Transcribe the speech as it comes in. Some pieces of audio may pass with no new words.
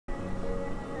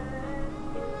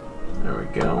There we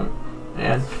go.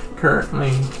 And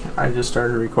currently, I just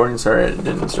started recording. Sorry I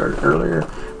didn't start earlier,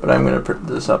 but I'm going to put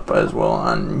this up as well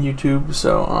on YouTube.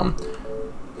 So,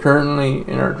 currently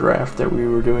in our draft that we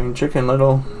were doing, Chicken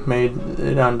Little made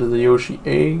it onto the Yoshi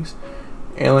Eggs,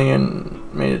 Alien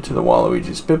made it to the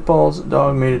Waluigi Spitballs,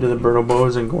 Dog made it to the Berto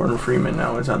Bows, and Gordon Freeman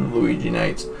now is on the Luigi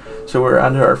Knights. So we're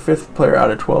on to our 5th player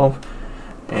out of 12,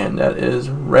 and that is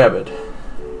Rabbit.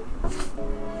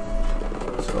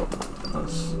 So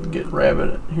let's get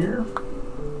Rabbit here.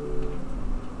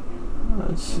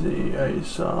 Let's see, I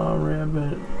saw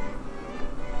Rabbit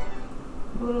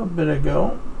a little bit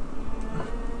ago.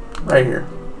 Right here.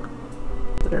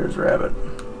 There's Rabbit.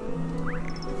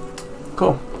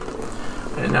 Cool.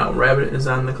 And now Rabbit is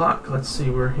on the clock. Let's see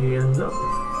where he ends up.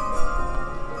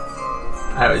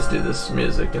 I always do this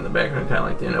music in the background, kind of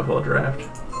like the NFL draft.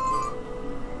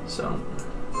 So,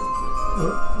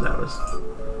 oh, that was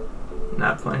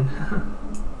not playing.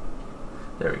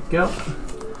 There we go.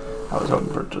 I was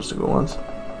hoping for just a good ones.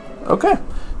 Okay,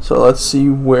 so let's see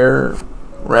where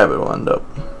Rabbit will end up.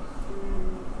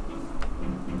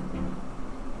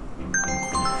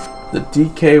 The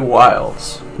DK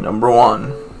Wilds, number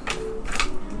 1.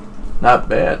 Not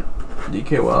bad.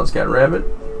 DK Wilds got Rabbit.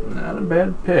 Not a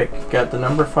bad pick. Got the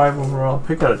number 5 overall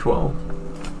pick out of 12.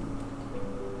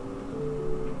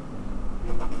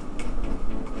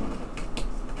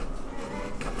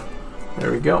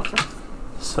 There we go.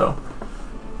 So,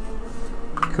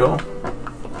 cool.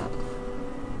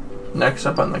 Next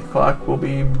up on the clock will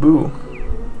be Boo.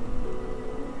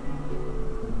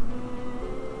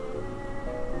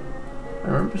 I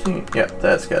remember seeing, yep,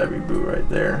 that's gotta be Boo right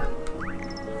there.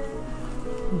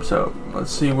 So,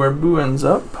 let's see where Boo ends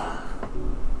up.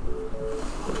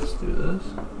 Let's do this.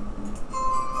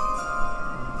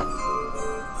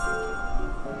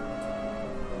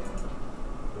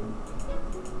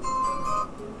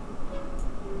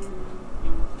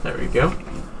 There we go.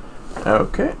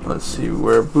 Okay, let's see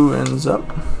where Boo ends up.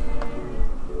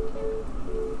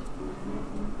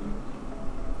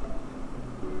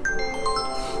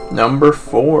 Number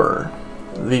 4,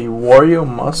 the Wario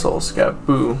Muscles got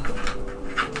Boo.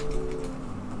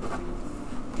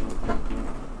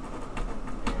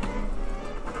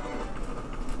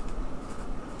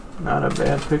 Not a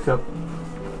bad pickup.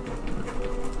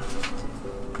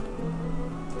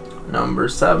 Number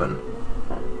 7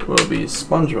 will be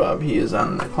SpongeBob. He is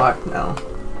on the clock now.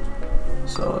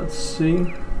 So let's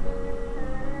see.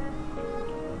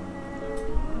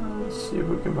 Let's see if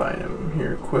we can find him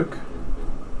here quick.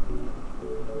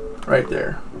 Right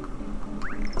there.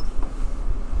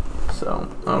 So,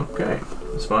 okay.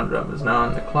 SpongeBob is now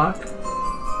on the clock.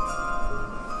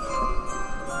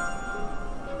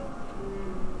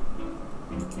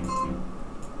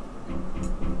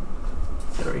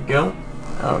 There we go.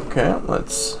 Okay,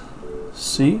 let's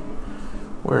see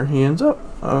where he ends up.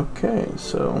 Okay,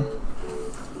 so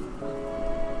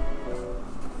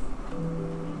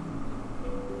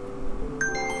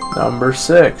number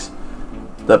 6,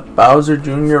 the Bowser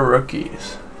Jr.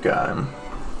 Rookies. Got him.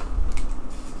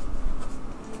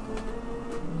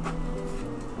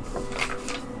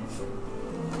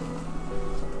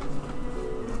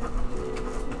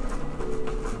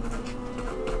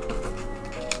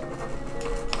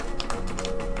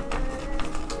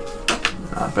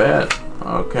 Not bad.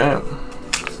 Okay,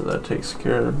 so that takes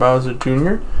care of the Bowser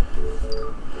Jr.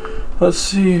 Let's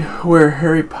see where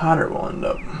Harry Potter will end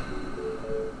up.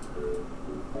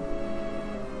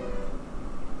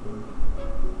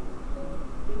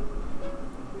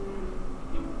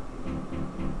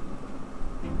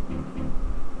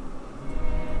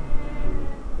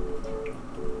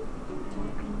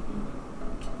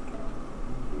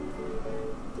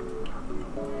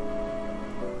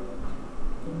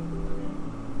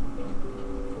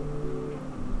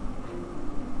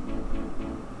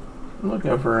 I'm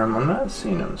looking for him. I'm not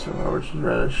seeing him so far, which is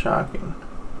rather shocking.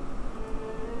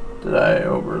 Did I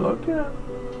overlook it?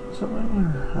 Something?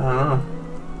 Or, I don't know.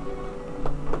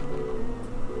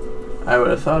 I would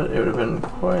have thought it would have been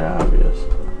quite obvious.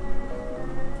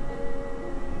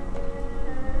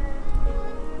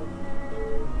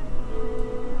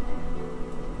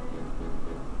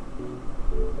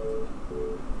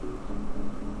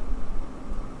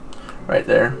 Right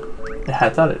there. Yeah, I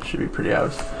thought it should be pretty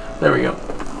obvious. There we go.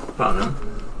 Found him.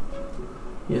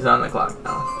 He's on the clock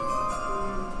now.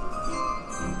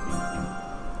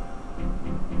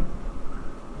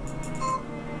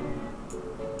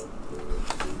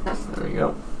 There we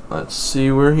go. Let's see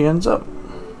where he ends up.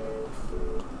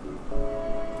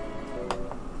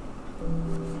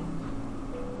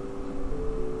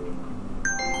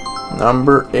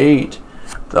 Number 8,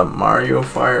 The Mario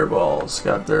Fireballs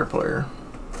got their player.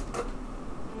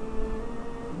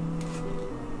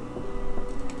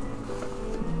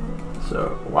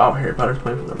 So, wow, Harry Potter's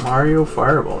playing for the Mario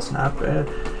Fireballs. Not bad.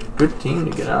 Good team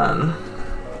to get on.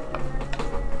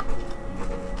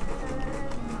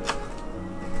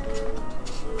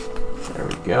 There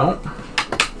we go.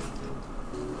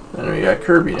 Then we got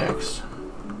Kirby next.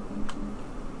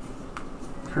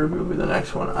 Kirby will be the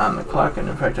next one on the clock, and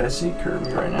in fact, I see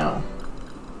Kirby right now.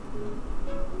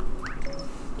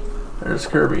 There's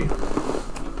Kirby.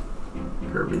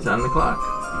 Kirby's on the clock.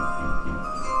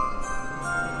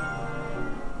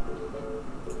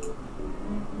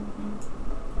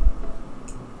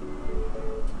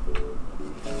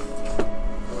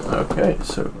 Okay,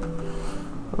 so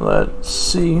let's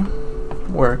see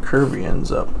where Kirby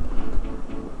ends up.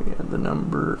 We have the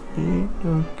number 8.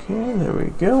 Okay, there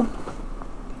we go.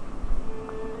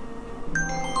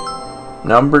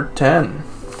 Number 10,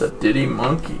 the Diddy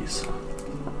Monkeys.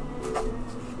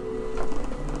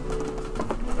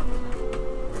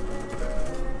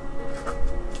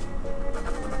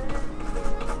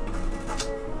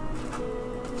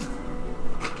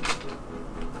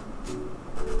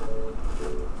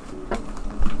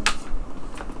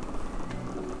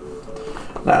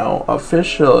 Now,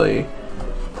 officially,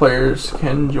 players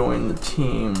can join the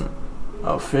team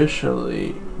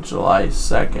officially July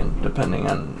 2nd, depending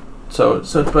on. So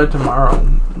it's by tomorrow,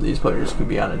 these players could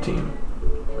be on a team,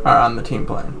 or on the team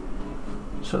plan.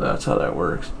 So that's how that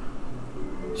works.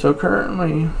 So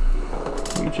currently,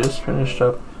 we just finished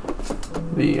up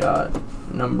the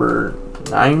number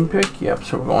 9 pick. Yep,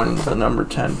 so we're going to the number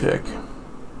 10 pick.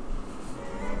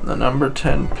 The number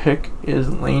 10 pick is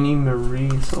Lainey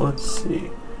Marie. So let's see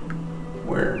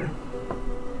where.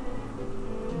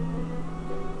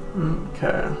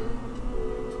 Okay.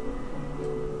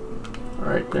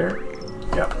 Right there.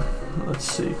 Yep. Let's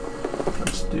see.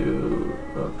 Let's do.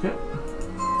 Okay.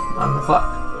 On the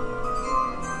clock.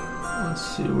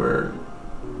 Let's see where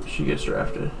she gets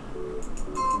drafted.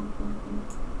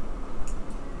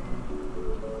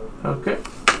 Okay.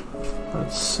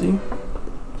 Let's see.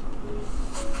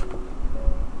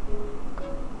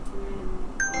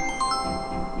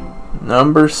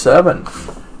 Number 7,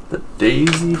 the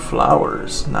Daisy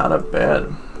Flowers. Not a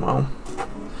bad. Well,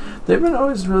 they've been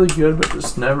always really good, but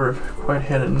just never quite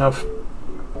had enough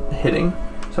hitting.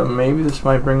 So maybe this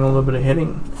might bring a little bit of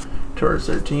hitting towards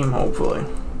their team, hopefully.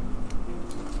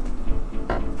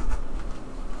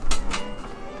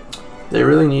 They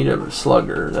really need a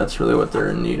slugger. That's really what they're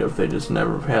in need of. They just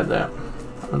never have had that,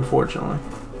 unfortunately.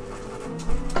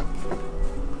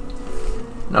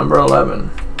 Number 11.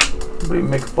 Be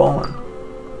McBullen.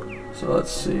 So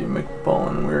let's see,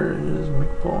 McBullen. Where is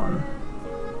McBullen?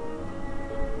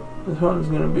 This one's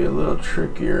going to be a little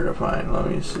trickier to find. Let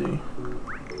me see.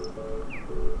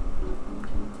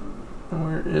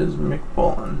 Where is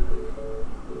McBullen?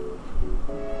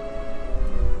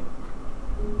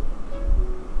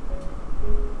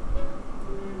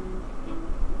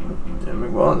 Yeah,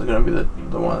 McBullen's going to be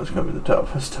the one that's going to be the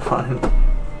toughest to find,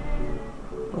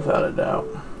 without a doubt.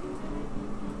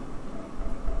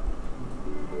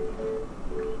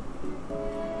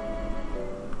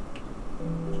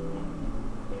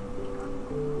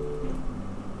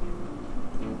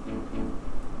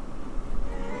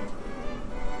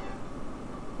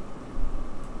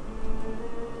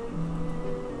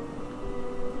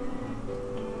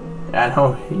 I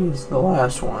know he's the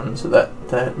last one, so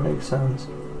that makes sense.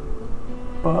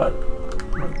 But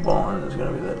McBullen is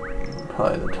going to be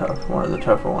probably one of the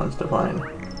tougher ones to find.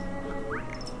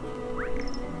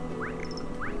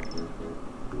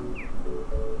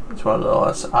 It's one of the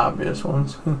less obvious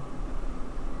ones.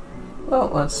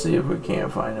 Well, let's see if we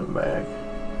can't find him back.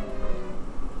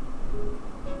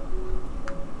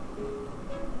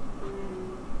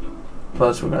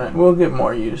 Plus, we'll get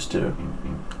more used to.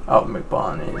 Oh,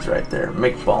 McBullen is right there.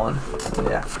 McBullen.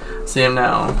 Yeah. See him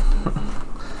now.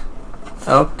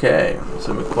 Okay,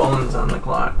 so McBullen's on the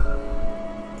clock.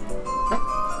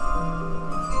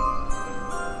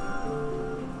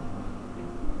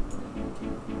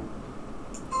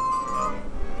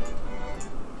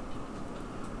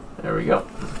 There we go.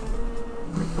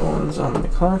 McBullen's on the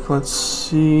clock. Let's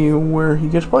see where he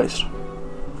gets placed.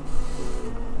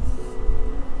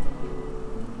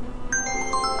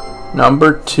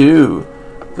 Number 2,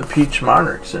 the Peach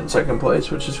Monarchs in second place,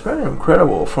 which is quite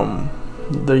incredible from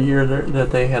the year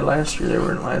that they had last year. They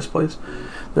were in last place.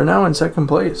 They're now in second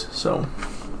place, so.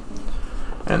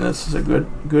 And this is a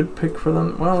good pick for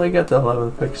them. Well, they got the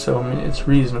 11th pick, so I mean it's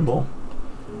reasonable.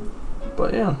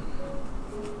 But yeah.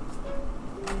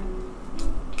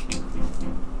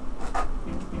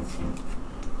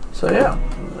 So yeah,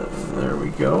 there we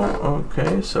go.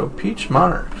 Okay, so Peach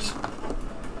Monarchs.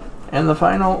 And the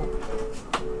final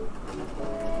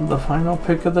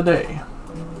pick of the day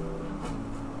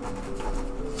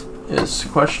is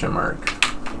question mark.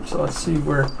 So let's see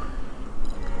where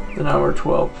the number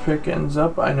 12 pick ends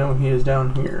up. I know he is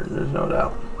down here, there's no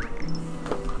doubt.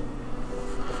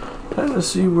 Time to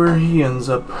see where he ends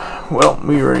up. Well,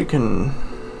 we already can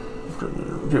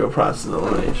do a process of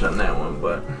elimination on that one,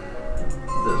 but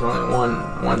there's only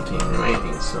one team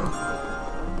remaining, so.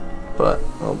 But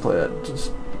we'll play it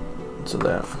just so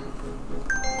that.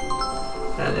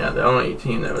 And yeah, the only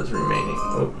team that was remaining.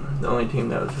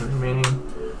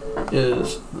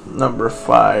 Is number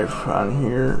 5 on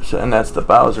here. So, and that's the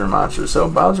Bowser Monster. So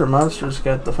Bowser Monsters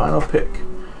got the final pick.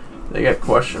 They got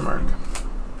question mark.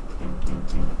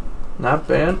 Not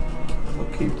bad. We'll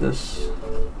keep this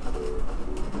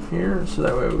here so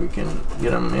that way we can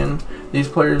get them in. These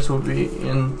players will be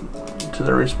in to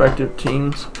their respective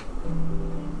teams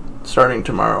starting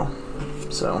tomorrow.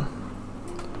 So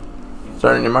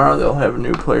starting tomorrow they'll have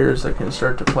new players that can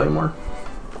start to play more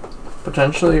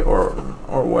potentially, or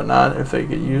whatnot if they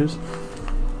get used.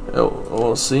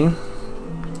 We'll see.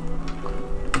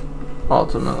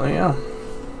 Ultimately, yeah.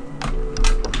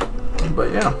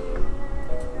 But yeah.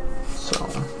 So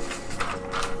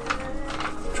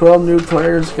 12 new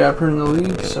players got put in the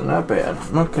league, so not bad.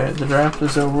 Okay, the draft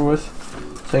is over with.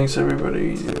 Thanks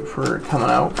everybody for coming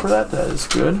out for that. That is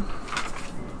good.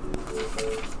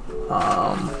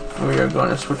 We are going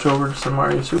to switch over to some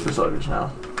Mario Super Sluggers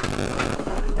now,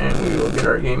 and we will get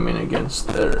our game in against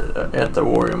at the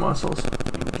Warrior Muscles.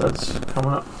 That's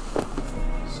coming up.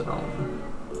 So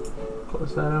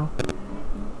close that out.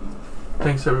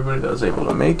 Thanks everybody that was able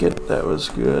to make it. That was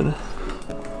good.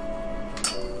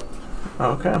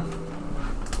 Okay.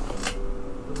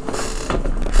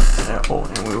 Yeah, oh,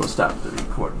 and we will stop the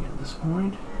recording at this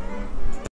point.